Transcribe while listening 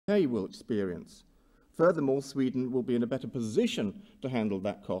UK will experience. Furthermore, Sweden will be in a better position to handle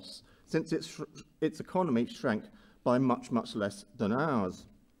that cost, since its economy shrank by much, much less than ours.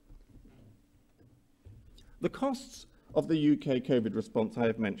 The costs of the UK COVID response I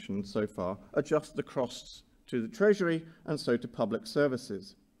have mentioned so far are just the costs to the Treasury and so to public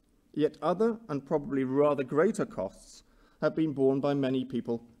services. Yet other and probably rather greater costs have been borne by many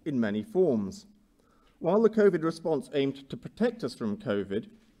people in many forms. While the COVID response aimed to protect us from COVID,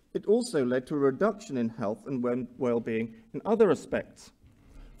 it also led to a reduction in health and well-being in other respects.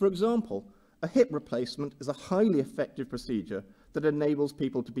 For example, a hip replacement is a highly effective procedure that enables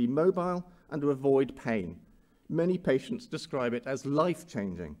people to be mobile and to avoid pain. Many patients describe it as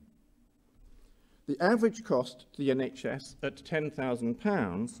life-changing. The average cost to the NHS at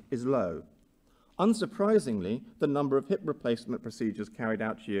 £10,000 is low. Unsurprisingly, the number of hip replacement procedures carried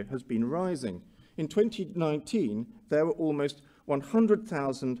out here has been rising. In 2019, there were almost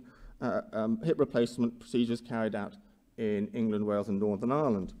 100,000 hip replacement procedures carried out in England, Wales and Northern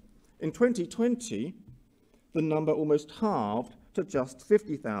Ireland. In 2020, the number almost halved to just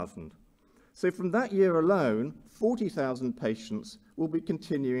 50,000. So from that year alone, 40,000 patients will be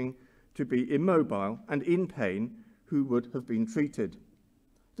continuing to be immobile and in pain who would have been treated.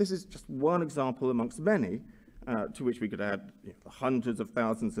 This is just one example amongst many, to which we could add the hundreds of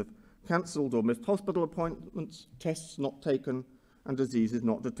thousands of cancelled or missed hospital appointments, tests not taken, and diseases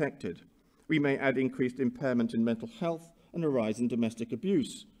not detected. We may add increased impairment in mental health and a rise in domestic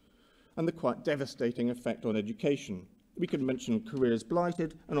abuse, and the quite devastating effect on education. We could mention careers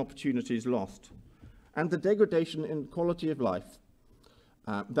blighted and opportunities lost, and the degradation in quality of life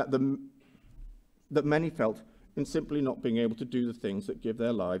that many felt in simply not being able to do the things that give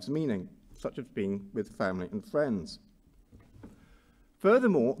their lives meaning, such as being with family and friends.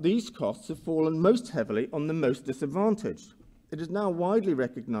 Furthermore, these costs have fallen most heavily on the most disadvantaged. It is now widely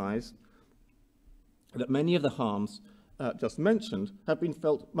recognised that many of the harms just mentioned have been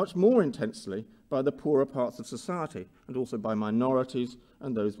felt much more intensely by the poorer parts of society and also by minorities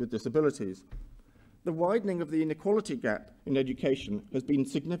and those with disabilities. The widening of the inequality gap in education has been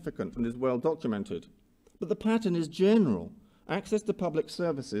significant and is well documented, but the pattern is general. Access to public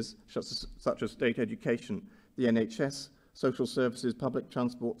services, such as state education, the NHS, social services, public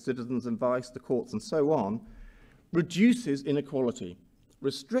transport, citizens' advice, the courts and so on, reduces inequality.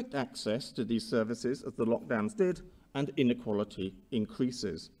 Restrict access to these services, as the lockdowns did, and inequality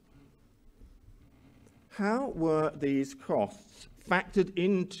increases. How were these costs factored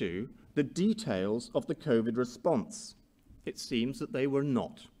into the details of the COVID response? It seems that they were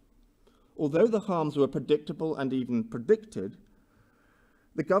not. Although the harms were predictable and even predicted,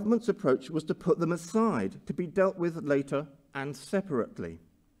 the government's approach was to put them aside, to be dealt with later and separately.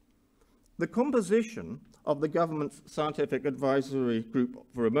 The composition of the government's Scientific Advisory Group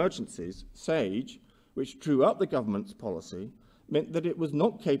for Emergencies, SAGE, which drew up the government's policy, meant that it was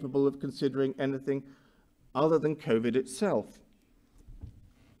not capable of considering anything other than COVID itself.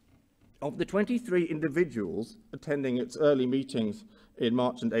 Of the 23 individuals attending its early meetings in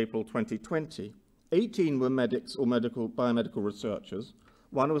March and April 2020, 18 were medics or biomedical researchers,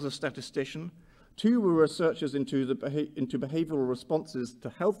 1 was a statistician, 2 were researchers into behavioural responses to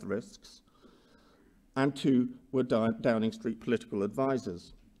health risks, and 2 were Downing Street political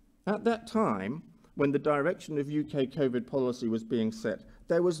advisors. At that time, when the direction of UK COVID policy was being set,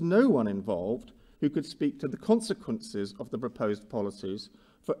 there was no one involved who could speak to the consequences of the proposed policies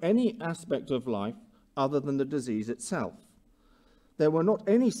for any aspect of life other than the disease itself. There were not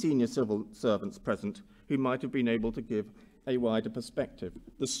any senior civil servants present who might have been able to give a wider perspective.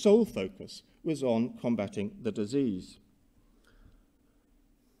 The sole focus was on combating the disease.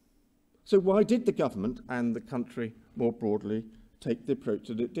 So why did the government and the country more broadly take the approach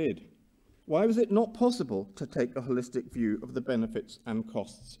that it did? Why was it not possible to take a holistic view of the benefits and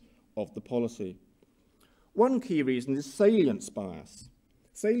costs of the policy? One key reason is salience bias.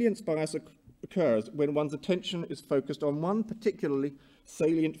 Salience bias occurs when one's attention is focused on one particularly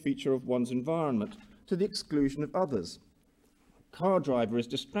salient feature of one's environment to the exclusion of others. A car driver is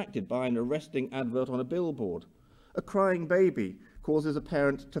distracted by an arresting advert on a billboard. A crying baby causes a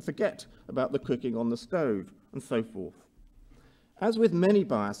parent to forget about the cooking on the stove, and so forth. As with many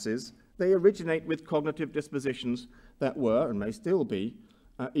biases, they originate with cognitive dispositions that were, and may still be,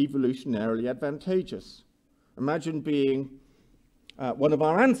 evolutionarily advantageous. Imagine being one of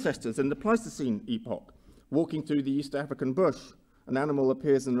our ancestors in the Pleistocene epoch, walking through the East African bush. An animal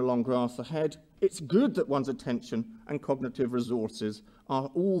appears in the long grass ahead. It's good that one's attention and cognitive resources are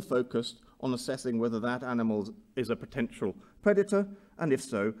all focused on assessing whether that animal is a potential predator, and if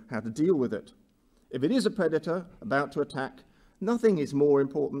so, how to deal with it. If it is a predator about to attack, Nothing is more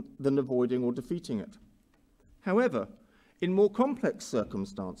important than avoiding or defeating it. However, in more complex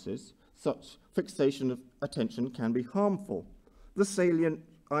circumstances, such fixation of attention can be harmful. The salient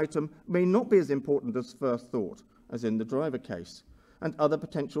item may not be as important as first thought, as in the driver case, and other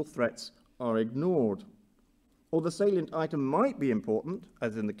potential threats are ignored. Or the salient item might be important,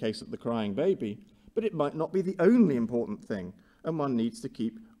 as in the case of the crying baby, but it might not be the only important thing, and one needs to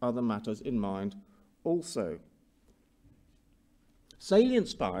keep other matters in mind also.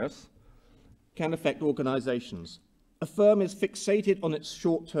 Salience bias can affect organisations. A firm is fixated on its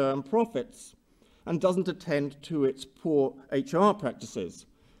short-term profits and doesn't attend to its poor HR practices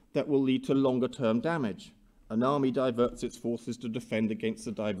that will lead to longer-term damage. An army diverts its forces to defend against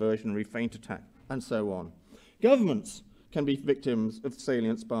a diversionary feint attack, and so on. Governments can be victims of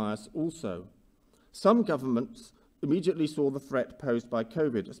salience bias also. Some governments immediately saw the threat posed by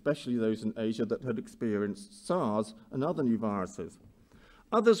COVID, especially those in Asia that had experienced SARS and other new viruses.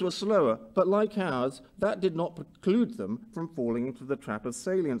 Others were slower, but like ours, that did not preclude them from falling into the trap of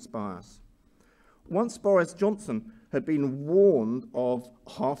salience bias. Once Boris Johnson had been warned of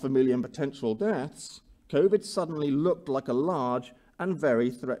 500,000 potential deaths, COVID suddenly looked like a large and very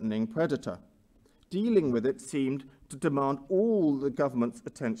threatening predator. Dealing with it seemed to demand all the government's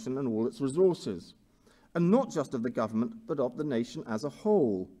attention and all its resources, and not just of the government, but of the nation as a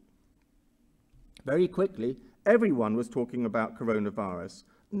whole. Very quickly, everyone was talking about coronavirus.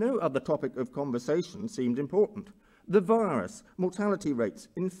 No other topic of conversation seemed important. The virus, mortality rates,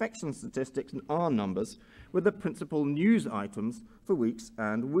 infection statistics, and R numbers were the principal news items for weeks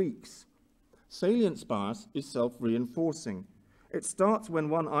and weeks. Salience bias is self-reinforcing. It starts when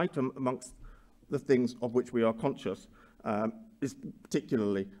one item amongst the things of which we are conscious is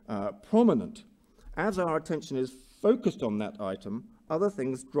particularly prominent. As our attention is focused on that item, other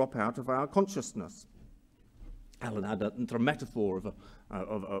things drop out of our consciousness. Alan had a metaphor of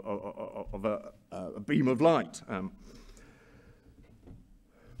a beam of light.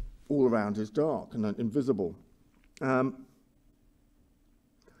 All around is dark and invisible. So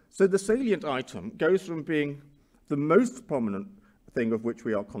the salient item goes from being the most prominent thing of which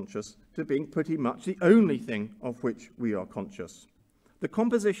we are conscious to being pretty much the only thing of which we are conscious. The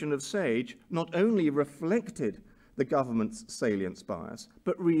composition of SAGE not only reflected the government's salience bias,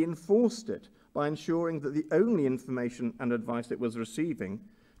 but reinforced it by ensuring that the only information and advice it was receiving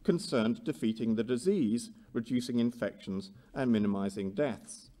concerned defeating the disease, reducing infections, and minimizing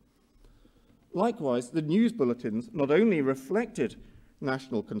deaths. Likewise, the news bulletins not only reflected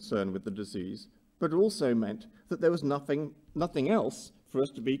national concern with the disease, but also meant that there was nothing else for us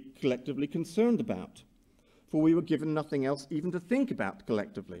to be collectively concerned about, for we were given nothing else even to think about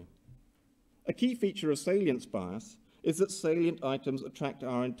collectively. A key feature of salience bias is that salient items attract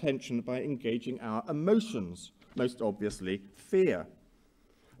our attention by engaging our emotions, most obviously fear.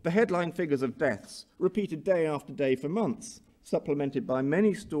 The headline figures of deaths, repeated day after day for months, supplemented by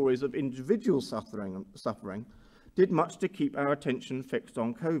many stories of individual suffering, did much to keep our attention fixed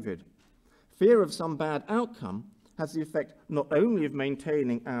on COVID. Fear of some bad outcome has the effect not only of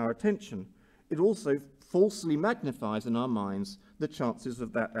maintaining our attention, it also falsely magnifies in our minds the chances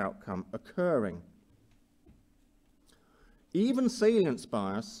of that outcome occurring. Even salience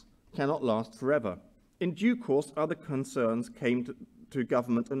bias cannot last forever. In due course, other concerns came to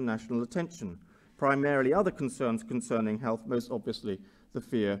government and national attention, primarily other concerns concerning health, most obviously the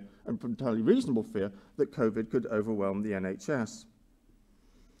fear, and entirely reasonable fear, that COVID could overwhelm the NHS.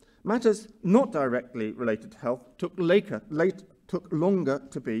 Matters not directly related to health took longer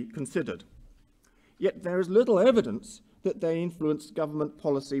to be considered. Yet there is little evidence that they influenced government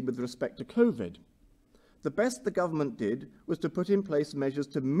policy with respect to COVID. The best the government did was to put in place measures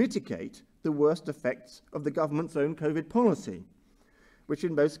to mitigate the worst effects of the government's own COVID policy, which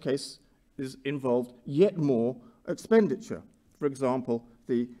in most cases involved yet more expenditure. For example,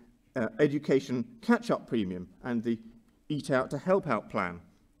 the education catch-up premium and the Eat Out to Help Out plan.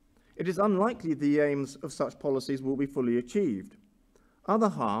 It is unlikely the aims of such policies will be fully achieved. Other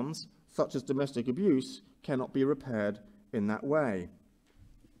harms, such as domestic abuse, cannot be repaired in that way.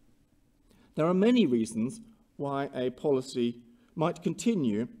 There are many reasons why a policy might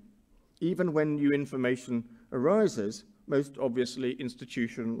continue even when new information arises, most obviously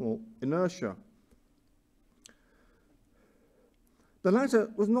institutional inertia. The latter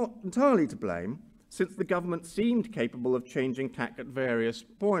was not entirely to blame, since the government seemed capable of changing tack at various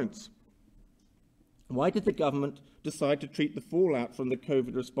points. Why did the government decide to treat the fallout from the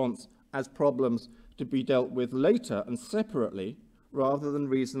COVID response as problems to be dealt with later and separately, rather than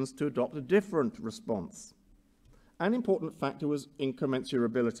reasons to adopt a different response? An important factor was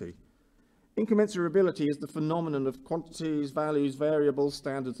incommensurability. Incommensurability is the phenomenon of quantities, values, variables,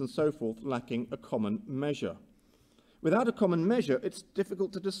 standards, and so forth lacking a common measure. Without a common measure, it's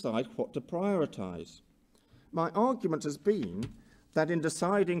difficult to decide what to prioritise. My argument has been that in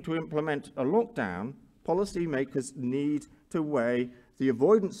deciding to implement a lockdown, policymakers need to weigh the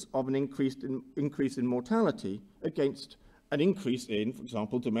avoidance of an increase in mortality against an increase in, for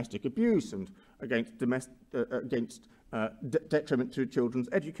example, domestic abuse and against detriment to children's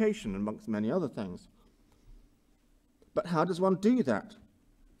education, amongst many other things. But how does one do that?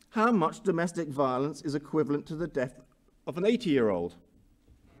 How much domestic violence is equivalent to the death of an 80-year-old?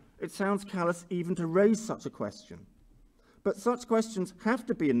 It sounds callous even to raise such a question. But such questions have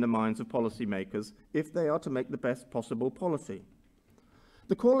to be in the minds of policymakers if they are to make the best possible policy.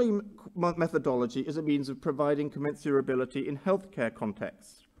 The quality methodology is a means of providing commensurability in healthcare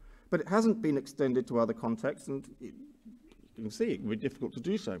contexts, but it hasn't been extended to other contexts, and you can see it would be difficult to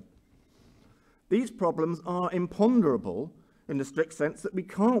do so. These problems are imponderable in the strict sense that we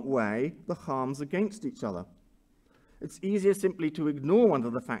can't weigh the harms against each other. It's easier simply to ignore one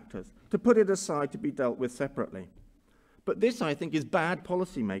of the factors, to put it aside to be dealt with separately. But this, I think, is bad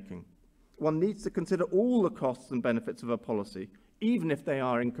policy making. One needs to consider all the costs and benefits of a policy, even if they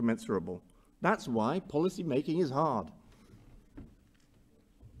are incommensurable. That's why policy making is hard.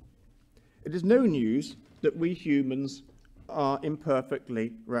 It is no news that we humans are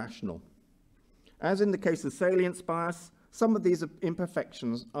imperfectly rational. As in the case of salience bias, some of these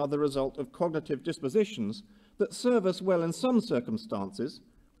imperfections are the result of cognitive dispositions that serve us well in some circumstances,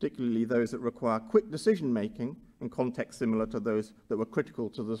 particularly those that require quick decision-making in contexts similar to those that were critical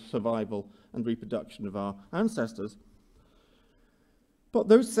to the survival and reproduction of our ancestors. But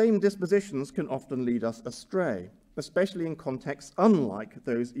those same dispositions can often lead us astray, especially in contexts unlike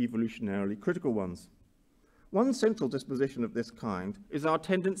those evolutionarily critical ones. One central disposition of this kind is our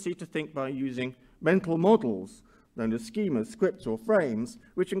tendency to think by using mental models, known as schemas, scripts, or frames,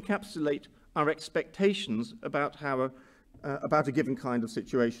 which encapsulate our expectations about a given kind of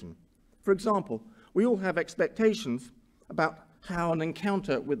situation. For example, we all have expectations about how an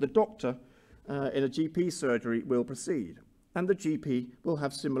encounter with the doctor in a GP surgery will proceed, and the GP will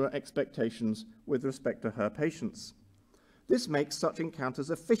have similar expectations with respect to her patients. This makes such encounters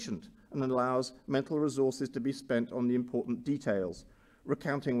efficient and allows mental resources to be spent on the important details,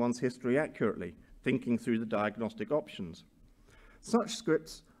 recounting one's history accurately, thinking through the diagnostic options. Such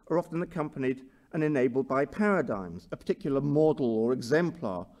scripts are often accompanied and enabled by paradigms, a particular model or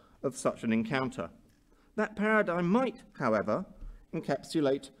exemplar of such an encounter. That paradigm might, however,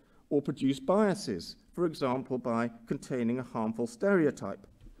 encapsulate or produce biases, for example, by containing a harmful stereotype.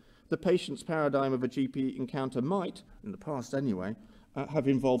 The patient's paradigm of a GP encounter might, in the past anyway, have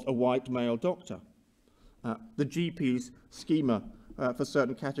involved a white male doctor. The GP's schema for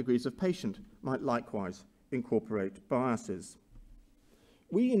certain categories of patient might likewise incorporate biases.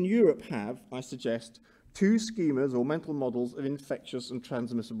 We in Europe have, I suggest, two schemas or mental models of infectious and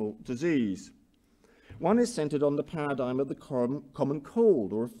transmissible disease. One is centered on the paradigm of the common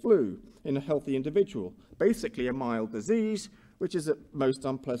cold or a flu in a healthy individual, basically a mild disease, which is at most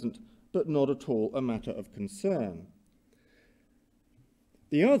unpleasant, but not at all a matter of concern.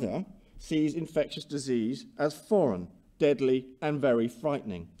 The other sees infectious disease as foreign, deadly, and very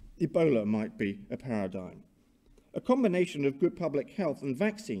frightening. Ebola might be a paradigm. A combination of good public health and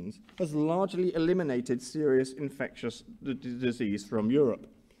vaccines has largely eliminated serious infectious disease from Europe.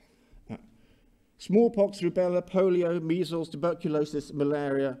 Smallpox, rubella, polio, measles, tuberculosis,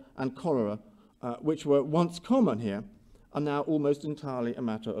 malaria, and cholera, which were once common here, are now almost entirely a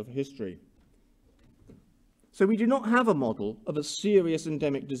matter of history. So we do not have a model of a serious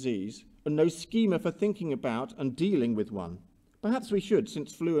endemic disease and no schema for thinking about and dealing with one. Perhaps we should,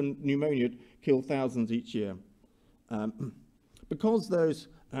 since flu and pneumonia kill thousands each year. Because those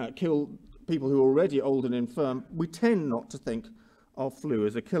kill people who are already old and infirm, we tend not to think of flu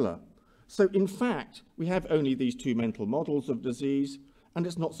as a killer. So in fact, we have only these two mental models of disease, and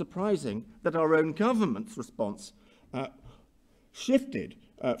it's not surprising that our own government's response shifted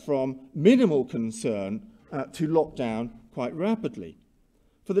from minimal concern to lockdown quite rapidly.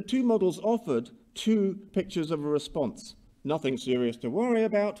 For the two models offered two pictures of a response: nothing serious to worry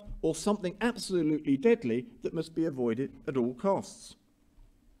about, or something absolutely deadly that must be avoided at all costs.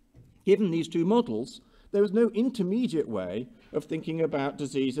 Given these two models, there is no intermediate way of thinking about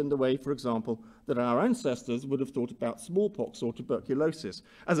disease in the way, for example, that our ancestors would have thought about smallpox or tuberculosis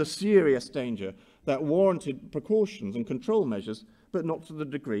as a serious danger that warranted precautions and control measures, but not to the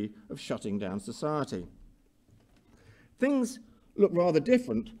degree of shutting down society. Things look rather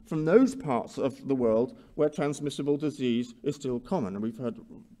different from those parts of the world where transmissible disease is still common. And we've heard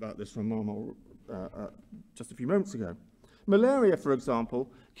about this from Marmol just a few moments ago. Malaria, for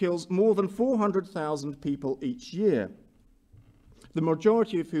example, kills more than 400,000 people each year, the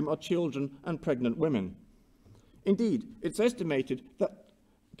majority of whom are children and pregnant women. Indeed, it's estimated that,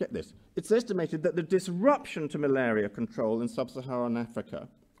 get this, it's estimated that the disruption to malaria control in sub-Saharan Africa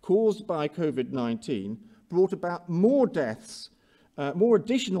caused by COVID-19 brought about more deaths, more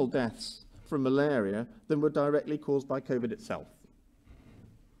additional deaths from malaria than were directly caused by COVID itself.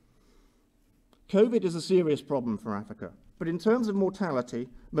 COVID is a serious problem for Africa, but in terms of mortality,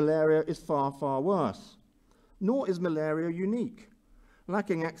 malaria is far, far worse. Nor is malaria unique.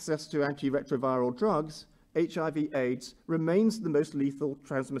 Lacking access to antiretroviral drugs, HIV/AIDS remains the most lethal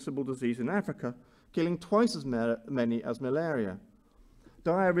transmissible disease in Africa, killing twice as many as malaria.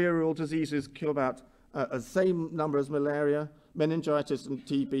 Diarrheal diseases kill about the same number as malaria, meningitis and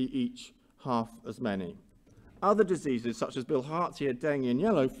TB each half as many. Other diseases such as bilharzia, dengue and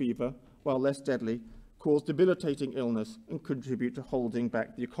yellow fever, while less deadly, cause debilitating illness and contribute to holding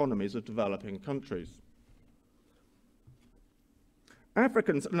back the economies of developing countries.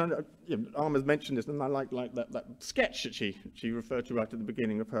 Africans, and Arma's mentioned this, and I like that sketch that she referred to right at the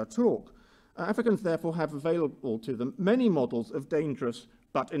beginning of her talk. Africans therefore have available to them many models of dangerous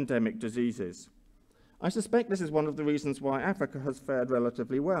but endemic diseases. I suspect this is one of the reasons why Africa has fared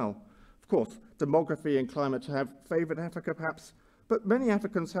relatively well. Of course, demography and climate have favoured Africa perhaps, but many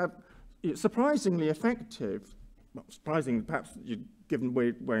Africans have surprisingly effective, well, surprising perhaps given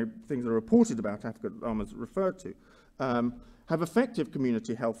where things are reported about Africa, Arma's referred to, have effective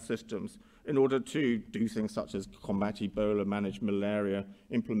community health systems in order to do things such as combat Ebola, manage malaria,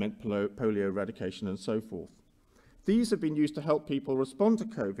 implement polio eradication, and so forth. These have been used to help people respond to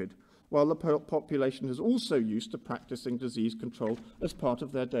COVID, while the population is also used to practicing disease control as part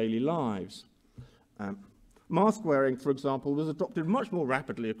of their daily lives. Mask wearing, for example, was adopted much more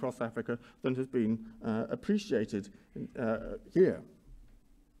rapidly across Africa than has been appreciated here.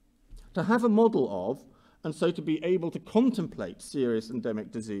 To have a model of, and so to be able to contemplate serious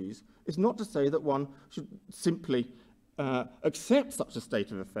endemic disease, is not to say that one should simply accept such a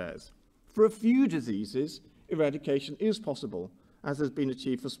state of affairs. For a few diseases, eradication is possible, as has been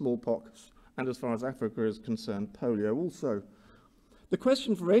achieved for smallpox, and as far as Africa is concerned, polio also. The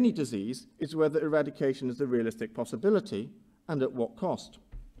question for any disease is whether eradication is a realistic possibility, and at what cost.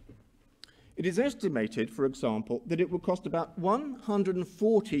 It is estimated, for example, that it will cost about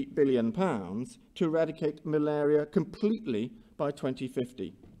 £140 billion to eradicate malaria completely by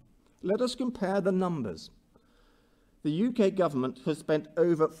 2050. Let us compare the numbers. The UK government has spent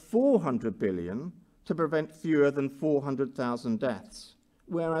over £400 billion to prevent fewer than 400,000 deaths,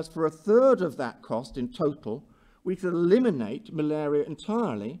 whereas for a third of that cost in total, we could eliminate malaria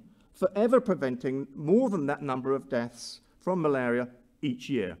entirely, forever preventing more than that number of deaths from malaria each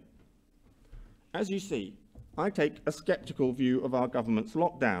year. As you see, I take a sceptical view of our government's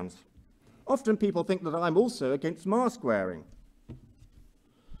lockdowns. Often people think that I'm also against mask wearing,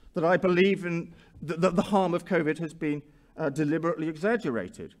 that I believe that the harm of COVID has been deliberately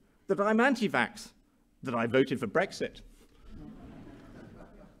exaggerated, that I'm anti-vax, that I voted for Brexit.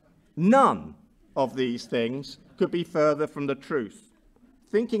 None of these things could be further from the truth.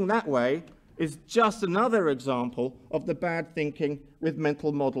 Thinking that way is just another example of the bad thinking with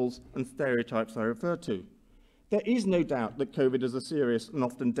mental models and stereotypes I refer to. There is no doubt that COVID is a serious and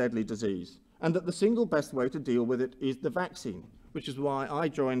often deadly disease, and that the single best way to deal with it is the vaccine, which is why I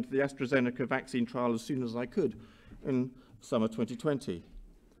joined the AstraZeneca vaccine trial as soon as I could in summer 2020.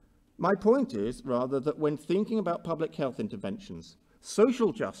 My point is, rather, that when thinking about public health interventions,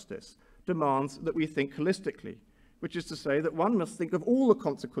 social justice demands that we think holistically, which is to say that one must think of all the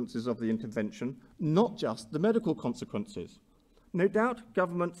consequences of the intervention, not just the medical consequences. No doubt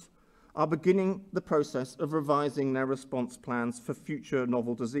governments are beginning the process of revising their response plans for future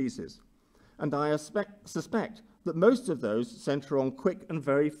novel diseases, and I suspect that most of those centre on quick and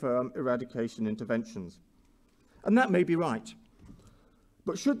very firm eradication interventions. And that may be right.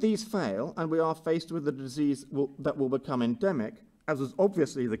 But should these fail, and we are faced with a disease that will become endemic, as was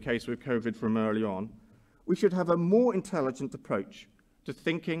obviously the case with COVID from early on, we should have a more intelligent approach to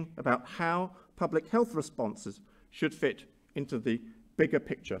thinking about how public health responses should fit into the bigger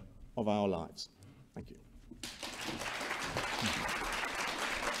picture of our lives. Thank you.